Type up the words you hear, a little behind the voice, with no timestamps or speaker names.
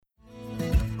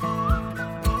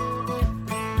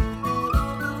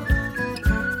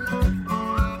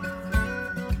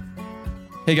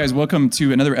Hey guys, welcome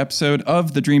to another episode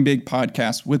of the Dream Big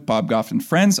podcast with Bob Goff and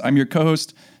friends. I'm your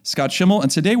co-host, Scott Schimmel,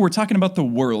 and today we're talking about the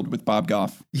world with Bob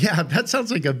Goff. Yeah, that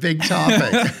sounds like a big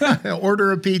topic.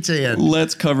 Order a pizza in.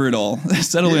 Let's cover it all.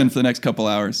 Settle in for the next couple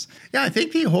hours. Yeah, I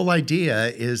think the whole idea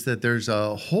is that there's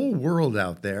a whole world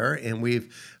out there, and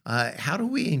how do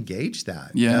we engage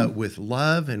that with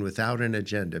love and without an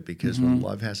agenda? Because when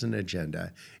love has an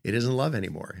agenda, it isn't love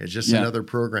anymore. It's just another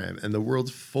program, and the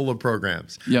world's full of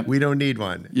programs. Yep. We don't need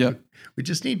one. Yep. We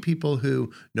just need people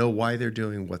who know why they're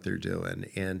doing what they're doing.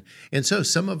 And so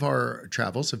some of our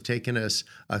travels have taken us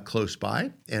close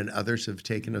by, and others have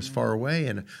taken us far away.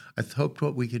 And I hoped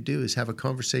what we could do is have a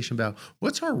conversation about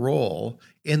what's our role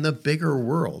in the bigger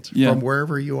world from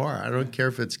wherever you are. I don't care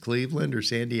if it's Cleveland or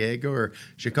San Diego or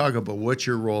Chicago, but what's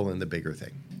your role in the bigger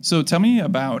thing? So tell me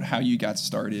about how you got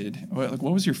started. What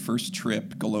was your first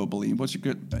trip globally? What's your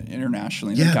good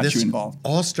internationally that got you involved?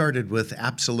 All started with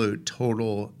absolute,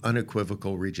 total,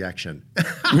 unequivocal rejection.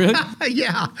 Really?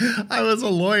 Yeah. I was a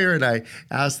lawyer, and I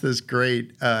asked this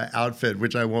great outfit,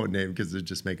 which I won't name because it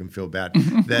just make them feel bad,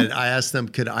 that I asked them,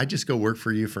 could I just go work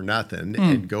for you for nothing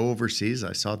and go overseas?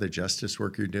 I saw the justice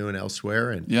work you're doing elsewhere,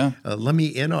 and let me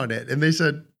in on it. And they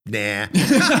said, nah.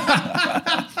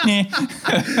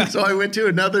 So I went to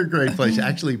another great place,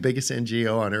 actually biggest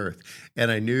NGO on earth.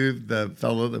 And I knew the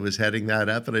fellow that was heading that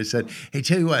up. And I said, hey,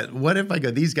 tell you what if I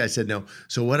go? These guys said no.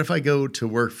 So what if I go to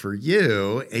work for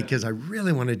you? Because I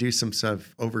really want to do some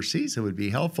stuff overseas that would be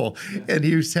helpful. And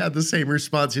he had the same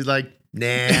response. He's like, nah.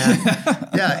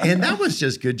 Yeah. And that was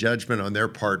just good judgment on their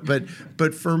part. But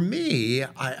for me,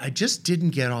 I just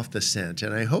didn't get off the scent.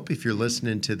 And I hope if you're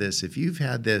listening to this, if you've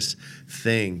had this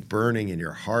thing burning in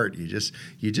your heart, you just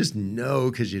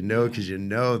know because you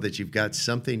know that you've got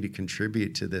something to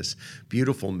contribute to this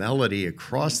beautiful melody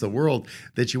across the world,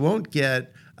 that you won't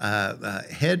get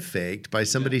head faked by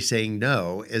somebody saying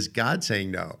no as God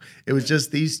saying no. It was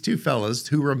just these two fellows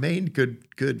who remained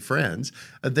good friends.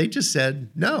 They just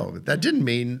said no. That didn't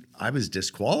mean I was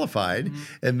disqualified.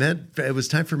 It meant it was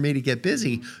time for me to get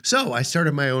busy. So I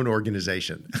started my own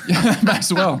organization. Might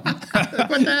as well. What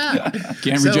the heck?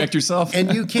 Can't reject yourself.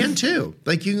 And you can too.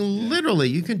 Like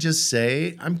you can just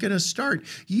say, I'm going to start.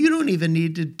 You don't even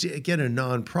need to get a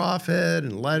nonprofit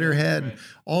and letterhead and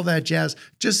all that jazz.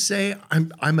 Just say,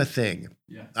 I'm a thing.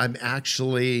 Yeah. I'm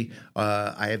actually,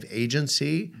 I have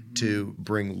agency to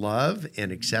bring love and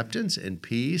acceptance and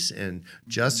peace and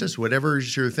justice, whatever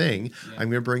is your thing. Yeah. I'm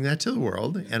going to bring that to the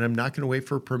world, and I'm not going to wait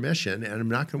for permission, and I'm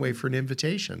not going to wait for an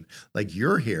invitation. Like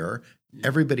you're here. Yeah.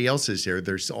 Everybody else is here.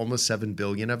 There's almost 7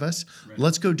 billion of us. Right.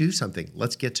 Let's go do something.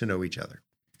 Let's get to know each other.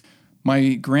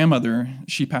 My grandmother,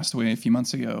 she passed away a few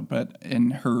months ago, but in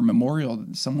her memorial,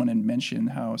 someone had mentioned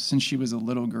how since she was a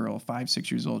little girl, 5, 6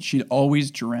 years old, she'd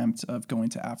always dreamt of going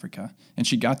to Africa, and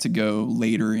she got to go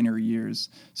later in her years.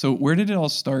 So where did it all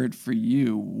start for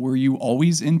you? Were you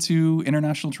always into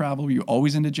international travel? Were you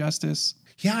always into justice?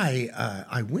 Yeah,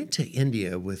 I went to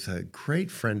India with a great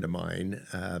friend of mine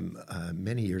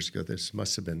many years ago. This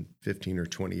must have been 15 or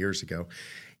 20 years ago.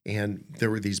 And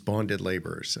there were these bonded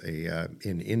laborers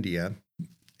in India.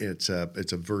 It's a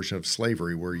version of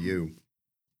slavery where you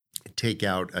take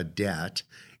out a debt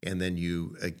and then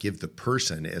you give the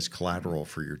person as collateral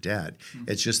for your debt. Mm-hmm.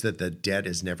 It's just that the debt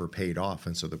is never paid off,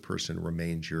 and so the person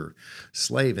remains your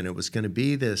slave. And it was going to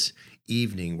be this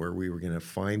evening where we were going to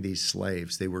find these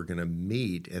slaves. They were going to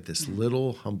meet at this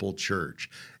little humble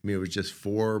church. I mean, it was just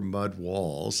 4 mud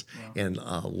walls and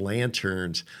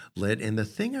lanterns lit. And the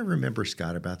thing I remember,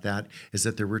 Scott, about that is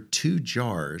that there were 2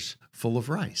 jars full of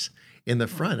rice in the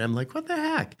front. I'm like, what the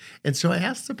heck? And so I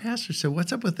asked the pastor, so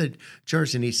what's up with the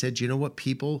jars? And he said, you know what?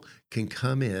 People can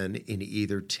come in and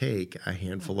either take a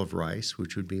handful of rice,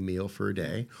 which would be a meal for a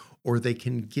day, or they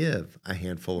can give a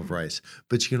handful of rice,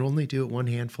 but you can only do it 1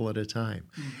 handful at a time.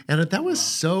 And that was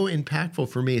so impactful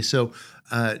for me. So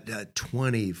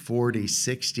 20, 40,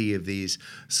 60 of these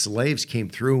slaves came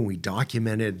through, and we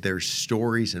documented their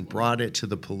stories and brought it to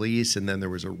the police. And then there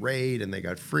was a raid and they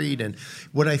got freed. And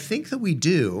what I think that we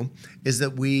do is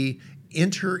that we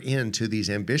enter into these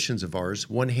ambitions of ours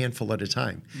 1 handful at a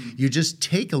time. You just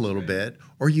take a little bit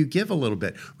or you give a little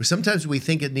bit. Sometimes we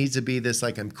think it needs to be this,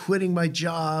 like, I'm quitting my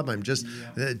job, I'm just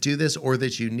do this, or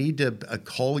that you need to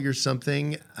call your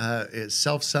something,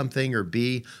 self something, or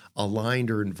be aligned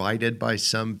or invited by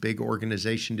some big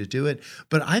organization to do it.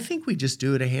 But I think we just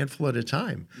do it a handful at a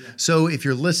time. Yeah. So if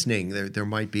you're listening, there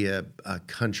might be a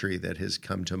country that has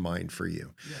come to mind for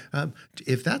you. Yeah.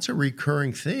 If that's a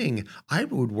recurring thing, I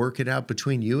would work it out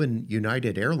between you and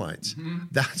United Airlines. Mm-hmm.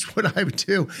 That's what I would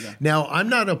do. Yeah. Now, I'm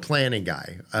not a planning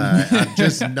guy. I'm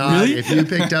just not. Really? If you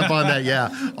picked up on that,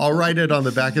 yeah, I'll write it on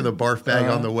the back of the barf bag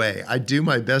on the way. I do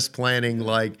my best planning,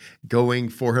 like going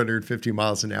 450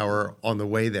 miles an hour on the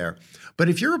way there. But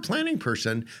if you're a planning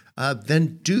person,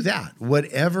 then do that.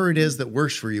 Whatever it is that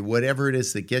works for you, whatever it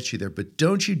is that gets you there. But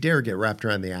don't you dare get wrapped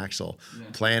around the axle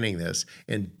planning this.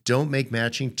 And don't make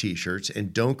matching T-shirts.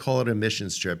 And don't call it a mission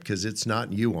trip because it's not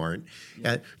and you aren't.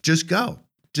 Just go.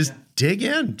 Just dig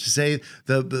in to say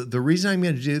the reason I'm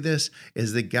going to do this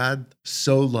is that God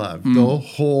so loved the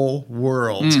whole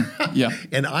world.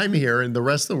 And I'm here and the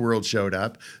rest of the world showed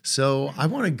up. So I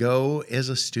want to go as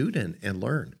a student and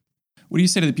learn. What do you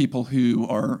say to the people who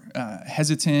are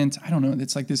hesitant? I don't know.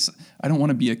 It's like this, I don't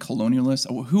want to be a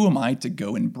colonialist. Who am I to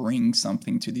go and bring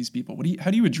something to these people? How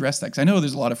do you address that? Because I know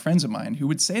there's a lot of friends of mine who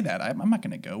would say that. I'm not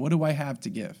going to go. What do I have to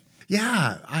give?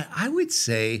 Yeah, I would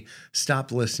say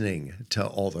stop listening to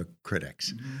all the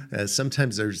critics. Mm-hmm.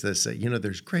 Sometimes there's this,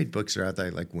 there's great books that are out there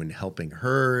like When Helping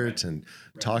Hurts and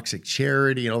Toxic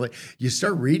Charity and all that. You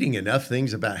start reading enough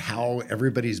things about how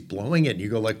everybody's blowing it and you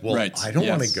go like, well, I don't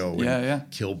want to go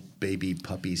and kill baby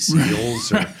puppy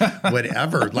seals or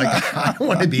whatever. Like, I don't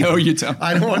want to be, no, you don't.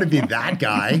 I don't want to be that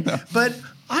guy. No. But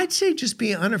I'd say just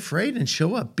be unafraid and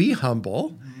show up, be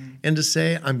humble. And to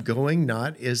say, I'm going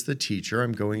not as the teacher,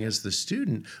 I'm going as the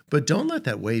student, but don't let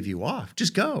that wave you off.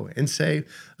 Just go and say,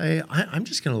 I'm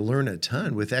just going to learn a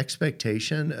ton with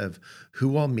expectation of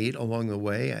who I'll meet along the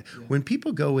way. Yeah. When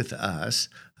people go with us,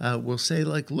 we'll say,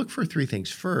 like, look for three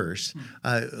things. First,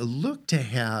 look to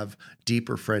have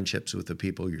deeper friendships with the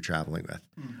people you're traveling with.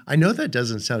 I know that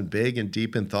doesn't sound big and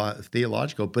deep and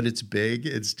theological, but it's big,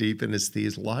 it's deep, and it's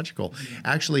theological.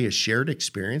 Actually, a shared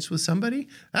experience with somebody,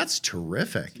 that's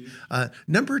terrific.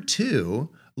 Number two,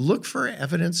 look for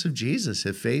evidence of Jesus.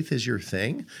 If faith is your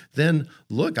thing, then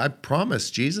look, I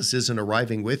promise Jesus isn't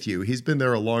arriving with you. He's been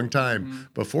there a long time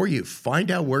before you.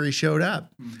 Find out where he showed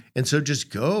up. And so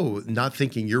just go, not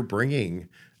thinking you're bringing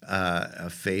a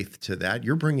faith to that.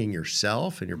 You're bringing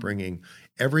yourself and you're bringing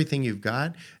everything you've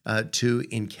got to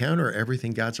encounter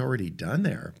everything God's already done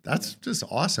there. That's just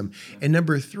awesome. And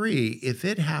number three, if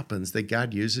it happens that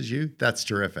God uses you, that's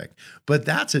terrific. But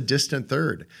that's a distant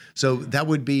third. So that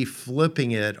would be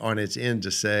flipping it on its end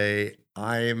to say,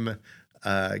 I'm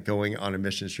going on a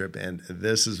mission trip and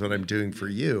this is what I'm doing for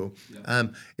you.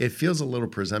 It feels a little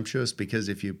presumptuous because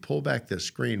if you pull back the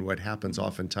screen, what happens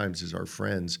oftentimes is our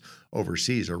friends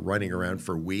overseas are running around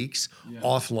for weeks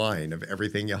offline of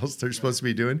everything else they're supposed to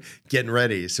be doing, getting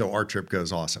ready. So our trip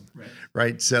goes awesome,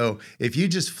 right? So if you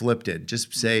just flipped it,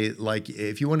 just say, like,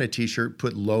 if you want a t-shirt,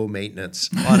 put low maintenance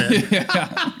on it.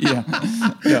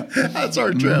 That's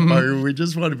our trip. We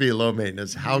just want to be low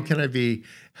maintenance. How can I be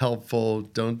helpful?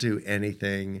 Don't do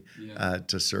anything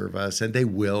to serve us. And they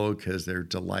will because they're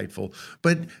delightful.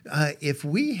 But if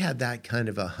we had that kind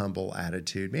of a humble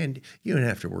attitude, man, you don't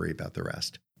have to worry about the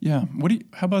rest. Yeah.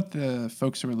 How about the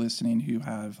folks who are listening who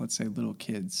have, let's say, little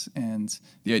kids and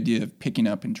the idea of picking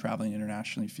up and traveling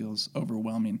internationally feels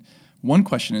overwhelming? One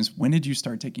question is, when did you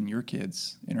start taking your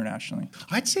kids internationally?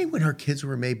 I'd say when our kids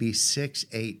were maybe 6,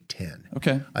 8, 10.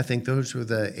 Okay. I think those were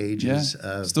the ages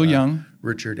of still young.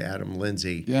 Richard, Adam,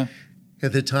 Lindsay. Yeah.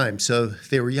 At the time. So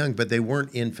they were young, but they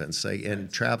weren't infants.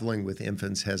 And traveling with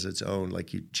infants has its own,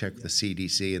 like you check the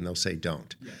CDC and they'll say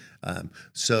don't. Yeah.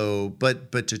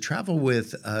 But to travel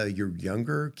with your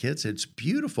younger kids, it's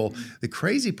beautiful. The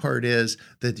crazy part is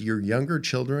that your younger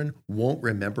children won't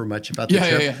remember much about the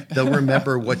trip. Yeah. They'll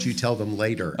remember what you tell them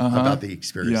later about the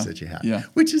experience that you had,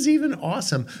 which is even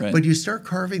awesome. Right. But you start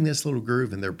carving this little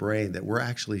groove in their brain that we're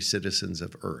actually citizens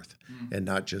of Earth and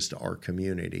not just our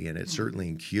community. And it certainly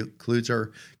includes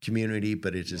our community,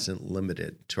 but it isn't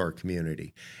limited to our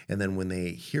community. And then when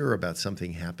they hear about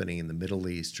something happening in the Middle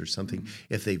East or something,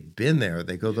 if they've been there,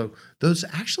 they go, those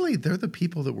actually, they're the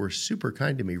people that were super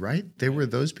kind to me, right? They were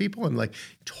those people. I'm like,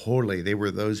 totally, they were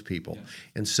those people. Yeah.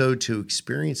 And so to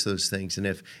experience those things, and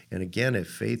again, if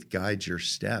faith guides your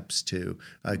steps to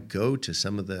go to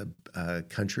some of the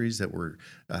countries that were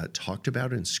talked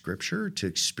about in Scripture, to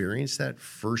experience that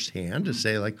firsthand, to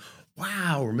say like,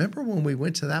 wow, remember when we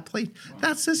went to that place?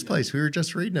 That's this place we were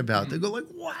just reading about. They go like,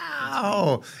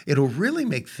 wow. It'll really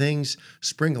make things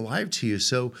spring alive to you.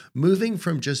 So moving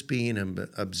from just being an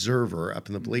observer up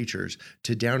in the bleachers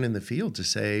to down in the field to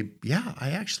say, yeah,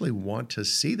 I actually want to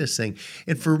see this thing.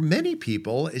 And for many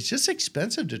people, it's just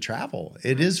expensive to travel.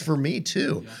 It is for me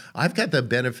too. I've got the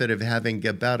benefit of having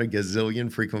about a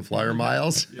gazillion frequent flyer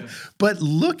miles, but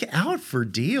look out for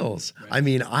deals. I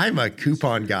mean, I'm a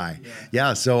coupon guy.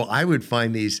 Yeah. So I would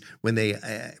find these when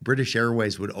British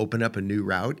Airways would open up a new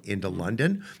route into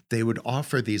London, they would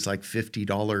offer these like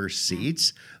 $50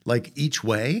 seats, like each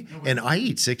way. And I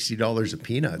eat $60 of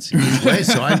peanuts each way.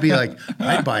 So I'd be like,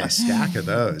 I'd buy a stack of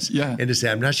those and to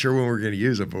say, I'm not sure when we're going to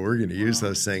use them, but we're going to use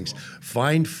those things.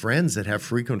 Find friends that have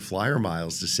frequent flyer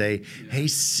miles to say, hey,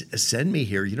 send me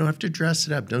here. You don't have to dress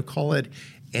it up. Don't call it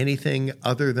anything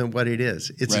other than what it is.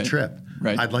 It's a trip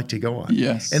I'd like to go on.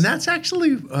 Yes. And that's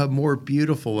actually more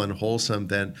beautiful and wholesome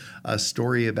than a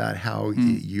story about how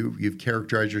you've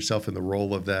characterized yourself in the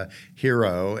role of the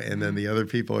hero, and then the other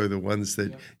people are the ones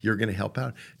that you're going to help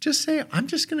out. Just say, I'm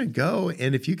just going to go,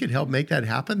 and if you could help make that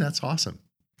happen, that's awesome.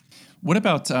 What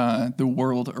about the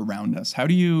world around us? How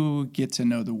do you get to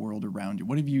know the world around you?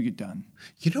 What have you done?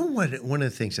 You know what? One of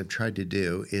the things I've tried to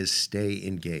do is stay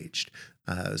engaged.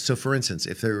 So, for instance,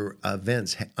 if there are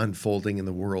events unfolding in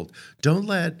the world, don't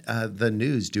let the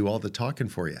news do all the talking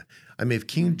for you. I mean, if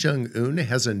Kim Jong-un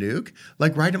has a nuke,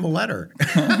 like write him a letter.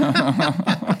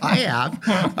 I have.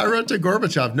 I wrote to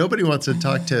Gorbachev. Nobody wants to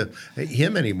talk to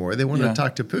him anymore. They want to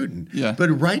talk to Putin. Yeah. But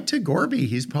write to Gorby.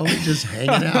 He's probably just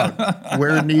hanging out,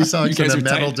 wearing knee socks and a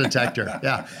metal detector.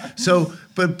 Yeah. So,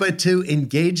 but to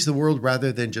engage the world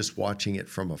rather than just watching it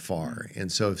from afar. And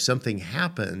so if something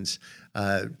happens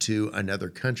to another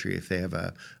country, if they have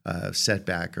a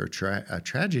setback or a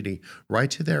tragedy, write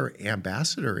to their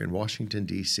ambassador in Washington,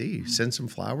 D.C. Send some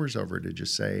flowers over to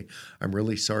just say, I'm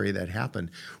really sorry that happened.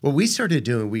 What we started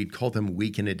doing, we'd call them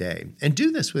week in a day. And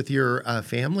do this with your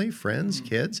family, friends,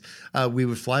 kids. We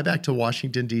would fly back to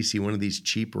Washington, D.C., one of these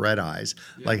cheap red eyes,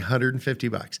 like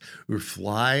 $150. We would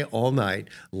fly all night,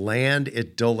 land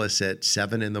at Dulles at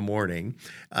 7 in the morning,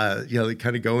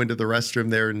 kind of go into the restroom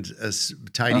there and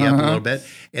tidy up a little bit,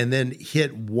 and then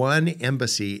hit one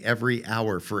embassy every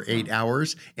hour for 8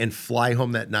 hours and fly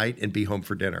home that night and be home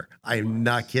for dinner. I'm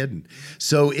not kidding.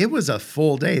 So it was a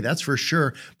full day, that's for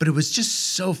sure, but it was just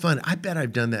so fun. I bet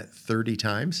I've done that 30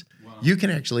 times. Wow. You can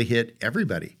actually hit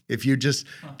everybody if you just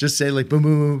say like boom,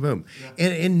 boom, boom, boom. Yeah.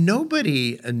 And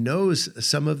nobody knows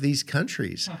some of these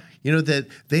countries. You know, that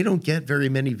they don't get very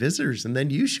many visitors, and then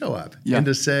you show up and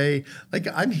to say, like,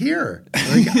 I'm here.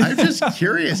 Like, I'm just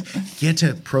curious. Get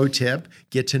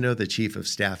to know the chief of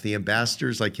staff. The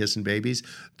ambassadors like kissing babies.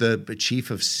 The chief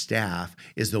of staff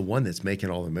is the one that's making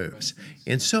all the moves.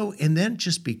 And then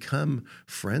just become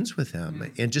friends with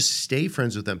them and just stay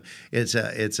friends with them. It's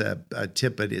a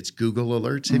tip, but it's Google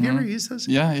Alerts. Have you ever used those?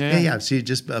 Yeah. So you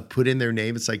just put in their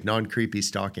name. It's like non-creepy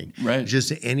stalking. Right.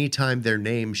 Just anytime their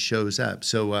name shows up.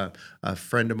 So a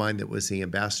friend of mine that was the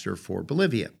ambassador for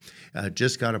Bolivia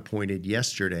just got appointed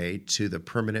yesterday to the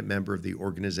permanent member of the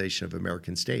Organization of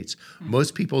American States.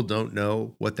 Most people don't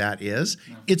know what that is.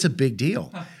 It's a big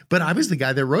deal. But I was the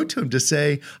guy that wrote to him to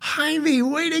say, Jaime,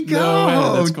 way to go.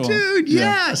 No, that's cool. Dude,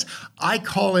 yes. I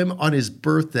call him on his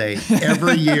birthday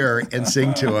every year and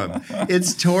sing to him.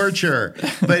 It's torture.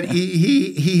 But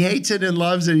he hates it and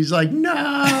loves it. He's like,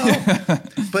 no.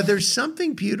 But there's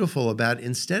something beautiful about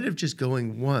instead of just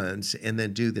going once and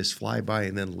then do this flyby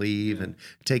and then leave and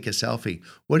take a selfie,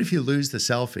 what if you lose the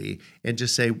selfie and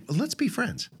just say, well, let's be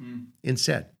friends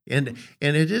instead? And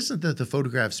it isn't that the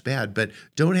photograph's bad, but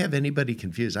don't have anybody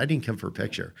confused. I didn't come for a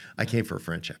picture. I came for a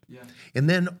friendship. Yeah. And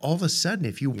then all of a sudden,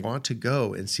 if you want to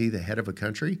go and see the head of a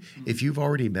country, if you've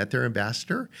already met their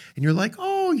ambassador and you're like,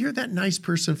 oh, you're that nice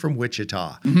person from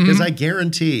Wichita, because I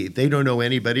guarantee they don't know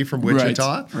anybody from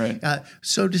Wichita. Right.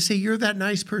 So to say you're that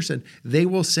nice person, they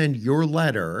will send your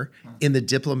letter in the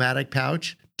diplomatic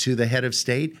pouch to the head of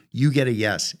state, you get a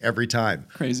yes every time.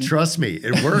 Crazy. Trust me,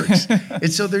 it works.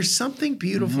 And so there's something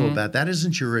beautiful about that.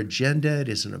 Isn't your agenda, it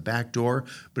isn't a backdoor,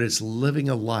 but it's living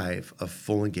a life of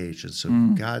full engagement. So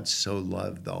God so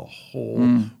loved the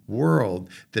whole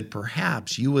world that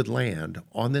perhaps you would land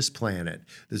on this planet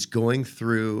that's going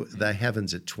through the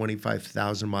heavens at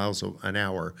 25,000 miles an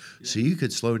hour so you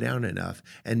could slow down enough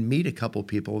and meet a couple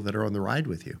people that are on the ride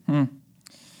with you.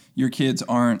 your kids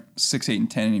aren't 6, 8,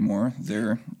 and 10 anymore.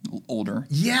 They're older.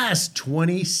 Yes,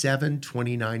 27,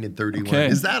 29, and 31. Okay.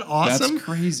 Is that awesome? That's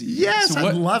crazy. Yes,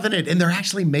 I'm loving it. And they're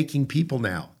actually making people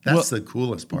now. That's the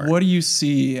coolest part. What do you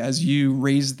see as you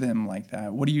raise them like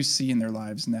that? What do you see in their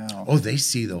lives now? Oh, they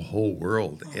see the whole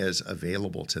world as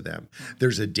available to them.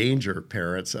 There's a danger,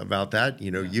 parents, about that.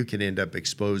 You know, you can end up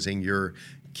exposing your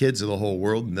kids of the whole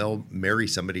world, and they'll marry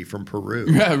somebody from Peru.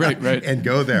 Yeah, right. And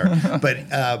go there.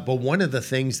 But one of the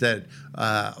things that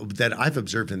I've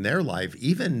observed in their life,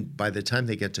 even by the time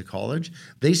they get to college,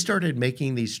 they started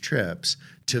making these trips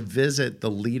to visit the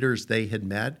leaders they had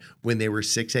met when they were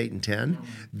 6, 8, and 10.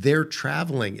 They're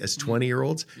traveling as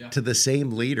 20-year-olds to the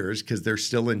same leaders because they're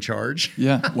still in charge.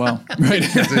 Yeah, wow, right.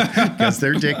 Because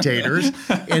they're dictators.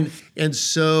 And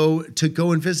so to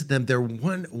go and visit them, they're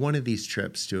one of these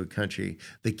trips to a country.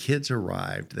 The kids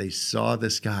arrived. They saw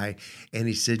this guy, and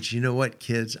he said, "You know what,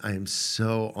 kids? I am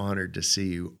so honored to see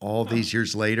you." All these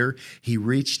years later, he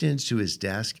reached into his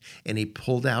desk, and he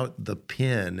pulled out the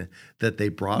pin that they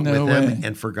brought with them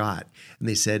and forgot. And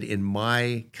they said, "In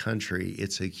my country,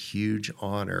 it's a huge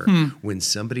honor. When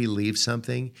somebody leaves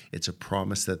something, it's a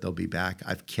promise that they'll be back.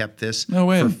 I've kept this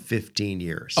for 15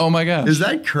 years. Oh my gosh. Is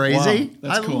that crazy? Wow,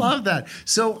 that's cool. Love that.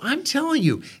 So I'm telling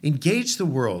you, engage the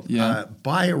world.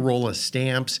 Buy a roll of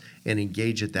stamps and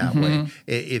engage it that way.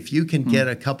 If you can get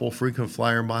a couple frequent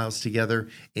flyer miles together,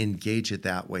 engage it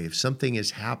that way. If something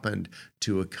has happened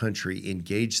to a country,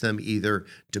 engage them either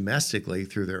domestically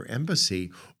through their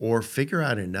embassy or figure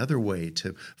out another way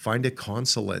to find a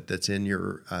consulate that's in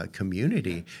your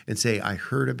community and say, "I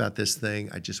heard about this thing.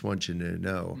 I just want you to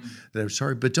know that I'm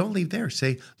sorry," but don't leave there.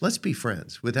 Say, "Let's be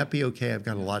friends. Would that be okay? I've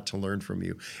got a lot to learn from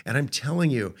you." And I'm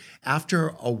telling you,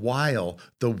 after a while,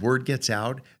 the word gets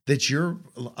out that you're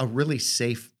a really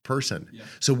safe person.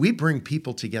 So we bring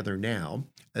people together now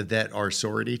that are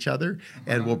sore at each other,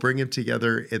 and we'll bring them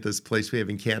together at this place we have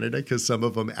in Canada because some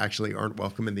of them actually aren't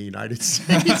welcome in the United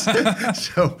States.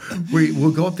 So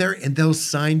we'll go up there and they'll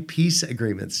sign peace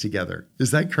agreements together.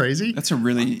 Is that crazy? That's a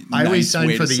really I always nice sign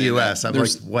way for to the say U.S. that. I'm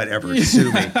like, whatever,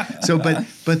 sue me. So,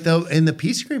 but they'll in the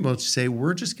peace agreement will say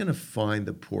we're just going to find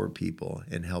the poor people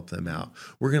and help them out.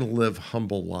 We're going to live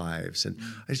humble lives, and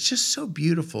it's just so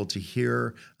beautiful to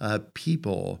hear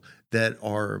people that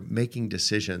are making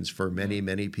decisions for many,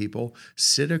 many people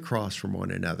sit across from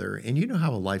one another. And you know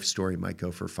how a life story might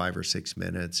go for 5 or 6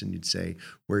 minutes, and you'd say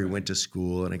where he went to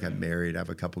school, and I got married, I have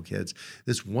a couple kids.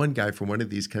 This one guy from one of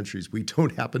these countries we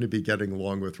don't happen to be getting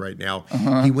along with right now,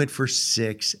 he went for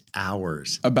 6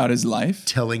 hours. About his life?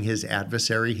 Telling his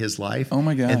adversary his life. Oh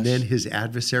my gosh. And then his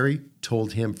adversary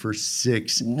told him for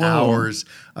 6 hours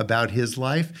about his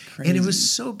life. Crazy. And it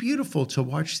was so beautiful to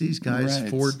watch these guys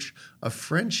forge a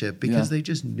friendship because they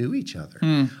just knew each other.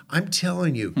 I'm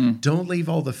telling you, don't leave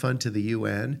all the fun to the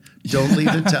UN. Don't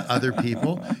leave it to other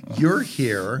people. You're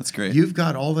here. That's great. You've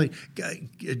got all the...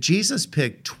 Jesus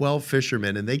picked 12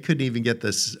 fishermen, and they couldn't even get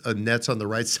the nets on the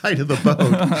right side of the boat.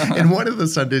 And one of the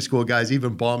Sunday school guys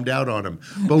even bombed out on him.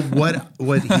 But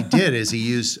what he did is he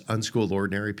used unschooled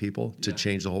ordinary people to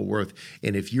change the whole world.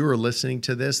 And if you are listening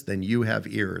to this, then you have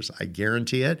ears. I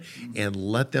guarantee it. And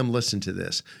let them listen to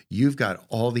this. You've got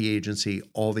all the agency,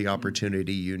 all the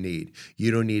opportunity you need.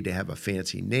 You don't need to have a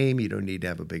fancy name. You don't need to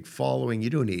have a big following. You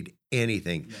don't need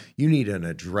anything. You need an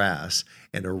address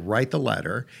and to write the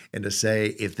letter and to say,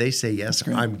 if they say yes,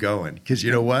 I'm going. Because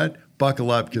you know what?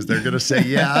 Buckle up because they're going to say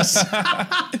yes.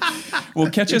 Well,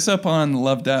 catch us up on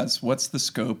Love Does. What's the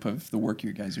scope of the work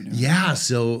you guys are doing? Yeah,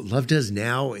 so Love Does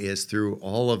now is through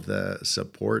all of the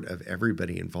support of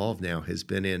everybody involved now has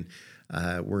been in,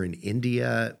 we're in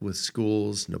India with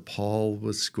schools, Nepal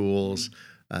with schools.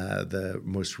 The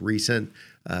most recent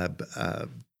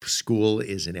school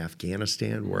is in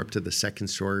Afghanistan. We're up to the second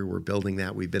story. We're building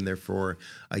that. We've been there for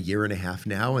a year and a half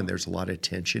now, and there's a lot of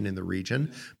tension in the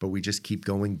region, but we just keep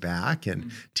going back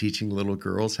and teaching little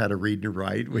girls how to read and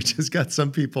write, which has got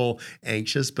some people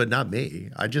anxious, but not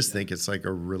me. I just think it's like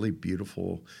a really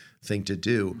beautiful thing to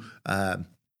do.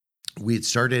 We had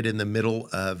started in the middle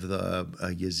of the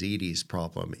Yazidis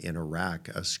problem in Iraq,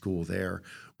 a school there.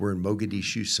 We're in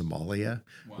Mogadishu, Somalia.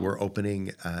 Wow. We're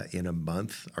opening in a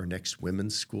month our next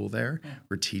women's school there. Yeah.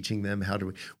 We're teaching them how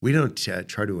to, we don't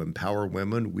try to empower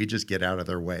women. We just get out of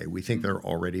their way. We think they're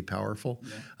already powerful.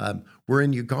 Yeah. We're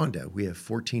in Uganda. We have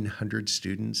 1,400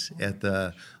 students at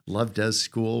the Love Does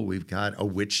school. We've got a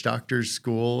witch doctor's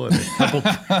school and a couple,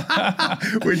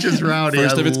 which is rowdy.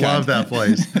 I love that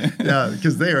place. Yeah,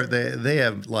 because they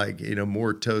have like,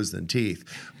 more toes than teeth.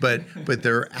 But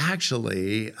they're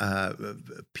actually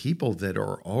people that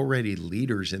are already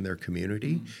leaders in their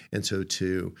community. And so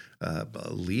to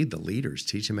lead the leaders,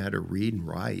 teach them how to read and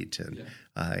write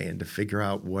and to figure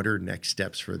out what are next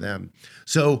steps for them.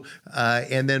 So,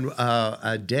 and then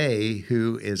Day,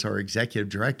 who is our executive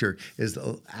director, is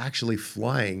actually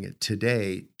flying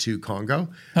today to Congo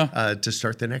to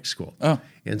start the next school.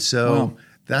 And so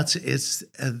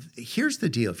here's the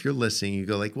deal. If you're listening, you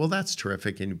go like, well, that's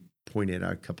terrific. And you pointed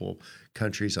out a couple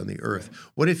countries on the earth.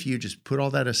 What if you just put all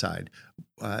that aside,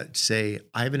 say,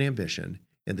 I have an ambition,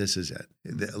 and this is it.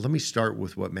 Let me start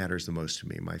with what matters the most to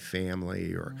me, my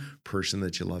family or person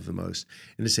that you love the most.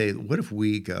 And to say, what if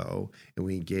we go and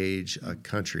we engage a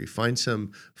country, find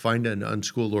an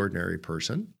unschooled ordinary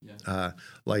person,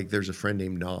 like there's a friend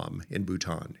named Nam in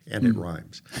Bhutan, and it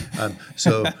rhymes.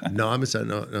 So Nam is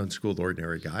an unschooled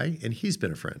ordinary guy, and he's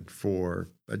been a friend for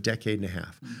a decade and a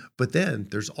half. But then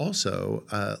there's also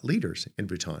leaders in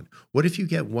Bhutan. What if you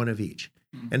get one of each?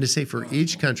 And to say for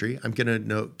each country, I'm going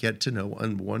to get to know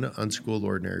one unschooled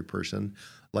ordinary person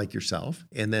like yourself,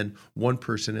 and then one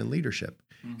person in leadership.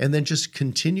 And then just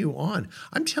continue on.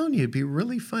 I'm telling you, it'd be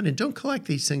really fun. And don't collect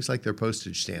these things like they're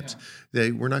postage stamps.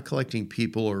 We're not collecting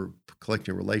people or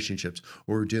collecting relationships.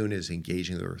 What we're doing is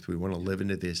engaging the earth. We want to live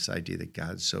into this idea that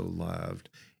God so loved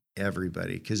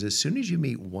everybody. Because as soon as you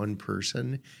meet one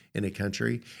person in a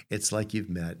country, it's like you've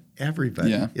met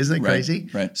everybody. Isn't that crazy?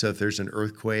 Right. So if there's an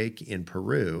earthquake in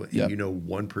Peru and you know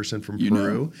one person from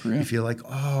Peru, you feel like,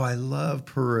 oh, I love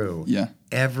Peru.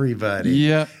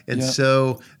 Everybody. And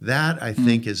so that, I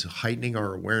think, is heightening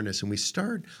our awareness. And we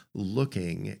start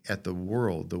looking at the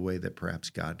world the way that perhaps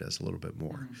God does a little bit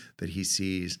more, that he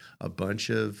sees a bunch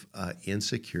of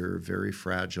insecure, very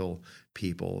fragile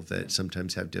people that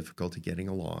sometimes have difficulty getting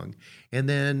along. And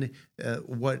then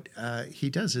what he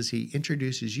does is he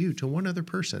introduces you to one other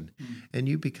person, and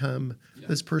you become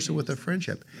this person with a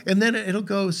friendship. And then it'll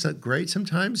go great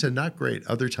sometimes and not great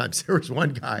other times. There was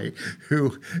one guy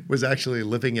who was actually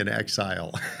living in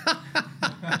exile.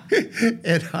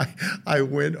 And I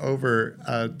went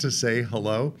over to say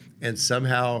hello, and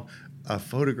somehow a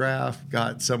photograph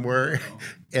got somewhere,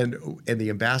 and the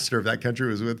ambassador of that country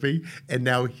was with me, and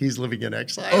now he's living in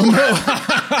exile. Oh no!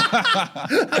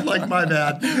 I'm like, my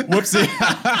bad. Whoopsie.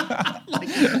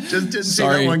 Just didn't see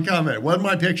that one coming. It wasn't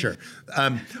my picture.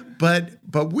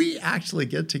 But we actually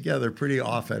get together pretty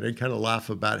often and kind of laugh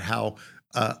about how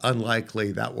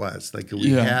unlikely that was. Like we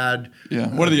had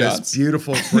what are the this odds?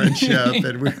 Beautiful friendship,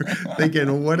 and we were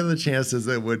thinking, what are the chances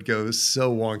that it would go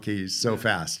so wonky so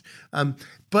fast?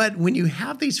 But when you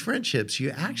have these friendships,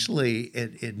 you actually,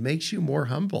 it makes you more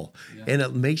humble and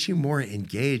it makes you more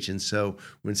engaged. And so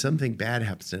when something bad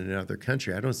happens in another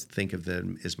country, I don't think of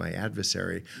them as my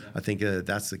adversary. I think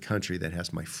that's the country that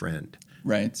has my friend.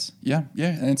 Right. Yeah.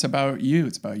 And it's about you.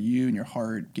 It's about you and your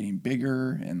heart getting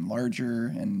bigger and larger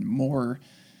and more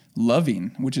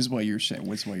loving, which is what you're saying.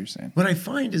 What I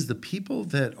find is the people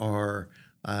that are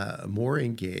more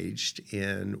engaged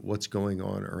in what's going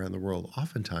on around the world,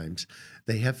 oftentimes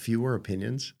they have fewer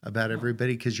opinions about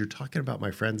everybody, because you're talking about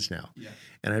my friends now.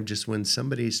 And I'm just, when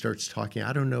somebody starts talking,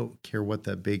 I don't care what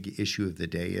the big issue of the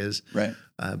day is. Right.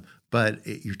 But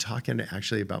you're talking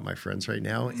actually about my friends right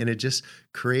now, and it just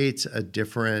creates a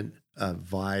different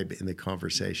vibe in the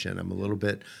conversation. I'm a little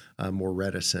bit more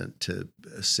reticent to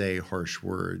say harsh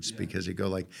words because you go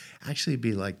like, actually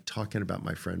be like talking about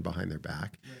my friend behind their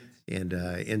back.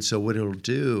 And so what it'll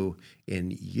do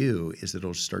in you is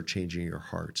it'll start changing your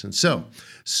hearts. And so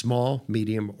small,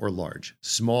 medium, or large.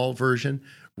 Small version,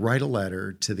 write a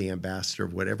letter to the ambassador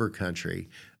of whatever country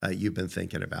you've been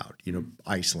thinking about,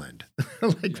 Iceland,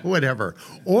 whatever,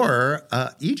 or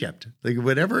Egypt, like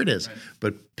whatever it is.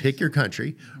 But pick your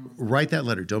country, write that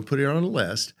letter. Don't put it on a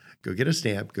list. Go get a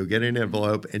stamp, go get an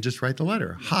envelope, and just write the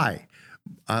letter. Hi.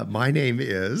 My name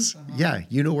is,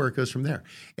 you know where it goes from there.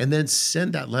 And then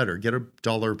send that letter, get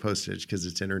 $1 postage because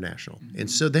it's international. And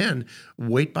so then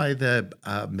wait by the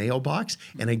mailbox,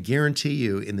 and I guarantee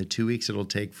you in the 2 weeks it'll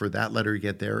take for that letter to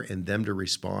get there and them to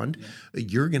respond,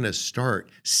 you're going to start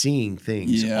seeing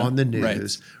things on the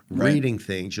news, reading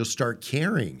things. You'll start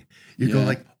caring. You go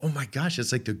like, oh my gosh,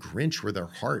 it's like the Grinch where their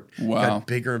heart got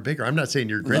bigger and bigger. I'm not saying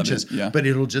your Grinch is, but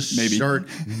it'll just start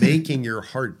making your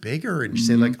heart bigger, and you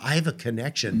say like, I have a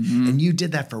connection, and you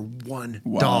did that for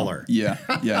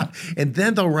 $1. And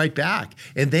then they'll write back,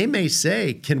 and they may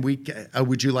say,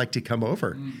 would you like to come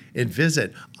over and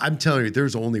visit? I'm telling you,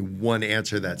 there's only one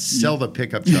answer: that sell the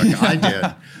pickup truck. I did.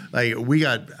 Like we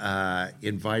got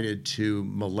invited to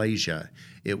Malaysia.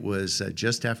 It was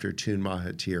just after Tun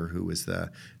Mahathir, who was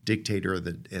the dictator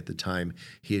at the time.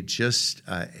 He had just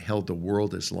held the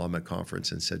World Islamic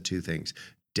Conference and said two things.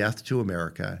 death to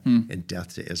America and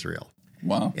death to Israel.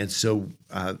 Wow. And so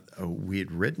we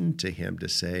had written to him to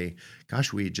say,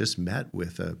 gosh, we had just met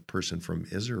with a person from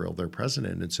Israel, their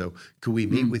president. And so could we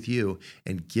meet with you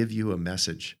and give you a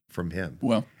message from him?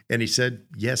 Well, and he said,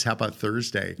 yes, how about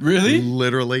Thursday? Really?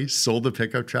 Literally sold the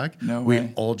pickup truck. No way.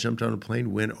 We all jumped on a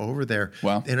plane, went over there.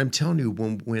 Wow. And I'm telling you,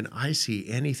 when I see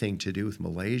anything to do with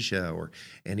Malaysia or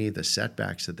any of the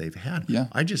setbacks that they've had,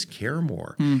 I just care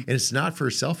more. And it's not for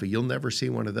a selfie. You'll never see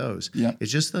one of those. Yeah.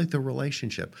 It's just like the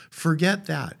relationship. Forget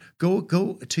that. Go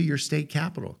to your state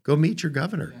capital. Go meet your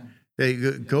governor.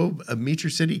 Go meet your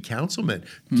city councilman.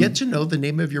 Get to know the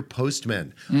name of your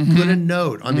postman. Put a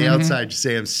note on the outside to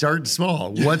say, I'm starting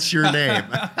small. What's your name?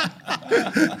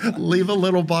 Leave a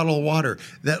little bottle of water.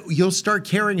 That you'll start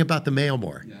caring about the mail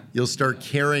more. Yeah. You'll start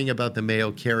caring about the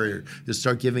mail carrier. You'll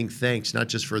start giving thanks, not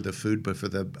just for the food, but for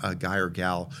the guy or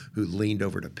gal who leaned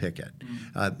over to pick it.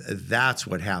 That's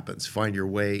what happens. Find your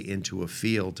way into a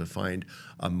field to find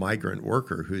a migrant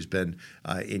worker who's been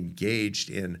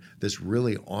engaged in this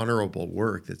really honorable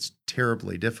work that's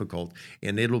terribly difficult,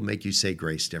 and it'll make you say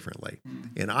grace differently.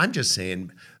 And I'm just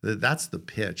saying that's the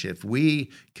pitch. If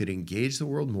we could engage the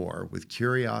world more with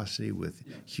curiosity, with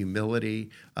humility,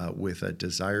 with a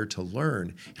desire to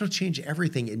learn, it'll change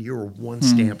everything, and you're one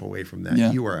stamp away from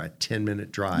that. You are a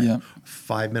 10-minute drive,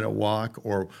 5-minute walk,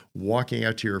 or walking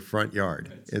out to your front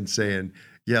yard and saying,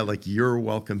 yeah, like, you're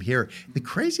welcome here. The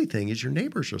crazy thing is your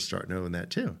neighbors will start knowing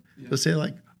that too. They'll say,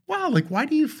 like, wow, like, why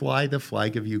do you fly the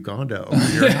flag of Uganda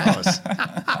over your house?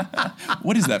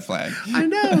 What is that flag? I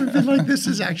know. But like, this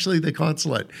is actually the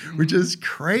consulate, which is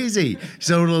crazy.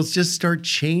 So it'll just start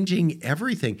changing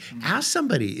everything. Ask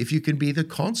somebody if you can be the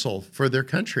consul for their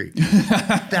country.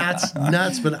 That's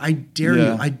nuts, but I dare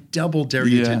you. I double dare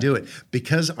you to do it.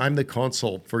 Because I'm the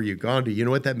consul for Uganda, you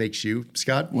know what that makes you,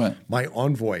 Scott? What? My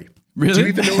envoy. Really? Do you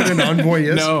even know what an envoy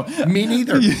is? No. Me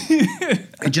neither.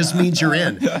 It just means you're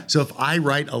in. So if I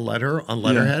write a letter on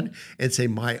letterhead and say,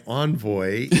 my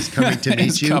envoy is coming to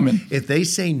meet you, if they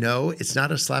say no, it's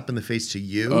not a slap in the face to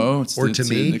you or to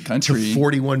me, to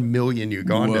 41 million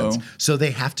Ugandans. Whoa. So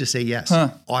they have to say yes,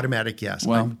 automatic yes.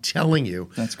 Wow. I'm telling you.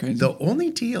 That's crazy. The only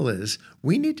deal is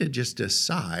we need to just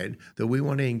decide that we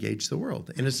want to engage the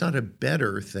world. And it's not a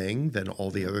better thing than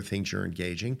all the other things you're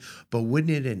engaging, but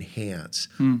wouldn't it enhance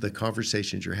the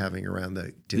conversations you're having around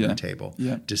the dinner table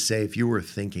to say, if you were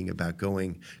thinking about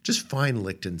going, just find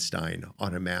Liechtenstein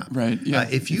on a map. Right. Yeah.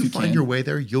 If you find your way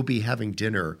there, you'll be having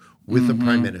dinner with the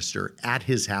prime minister at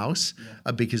his house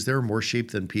because there are more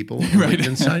sheep than people in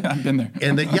Liechtenstein. I've been there.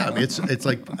 And it's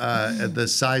like the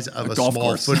size of a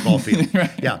small football field.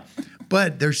 Yeah.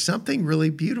 But there's something really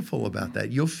beautiful about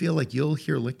that. You'll feel like you'll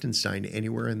hear Liechtenstein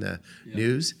anywhere in the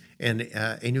news, and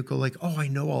you'll go like, oh, I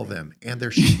know all of them, and they're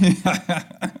sheep.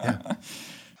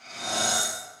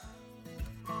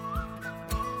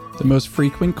 The most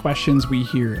frequent questions we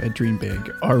hear at Dream Big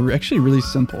are actually really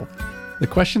simple. The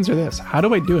questions are this: how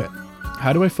do I do it?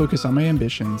 How do I focus on my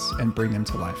ambitions and bring them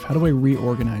to life? How do I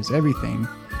reorganize everything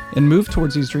and move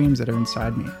towards these dreams that are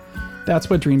inside me?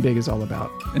 That's what Dream Big is all about.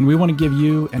 And we want to give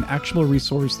you an actionable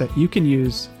resource that you can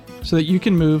use so that you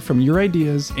can move from your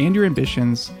ideas and your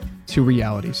ambitions to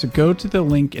reality. So go to the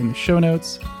link in the show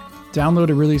notes, download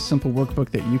a really simple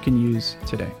workbook that you can use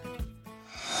today.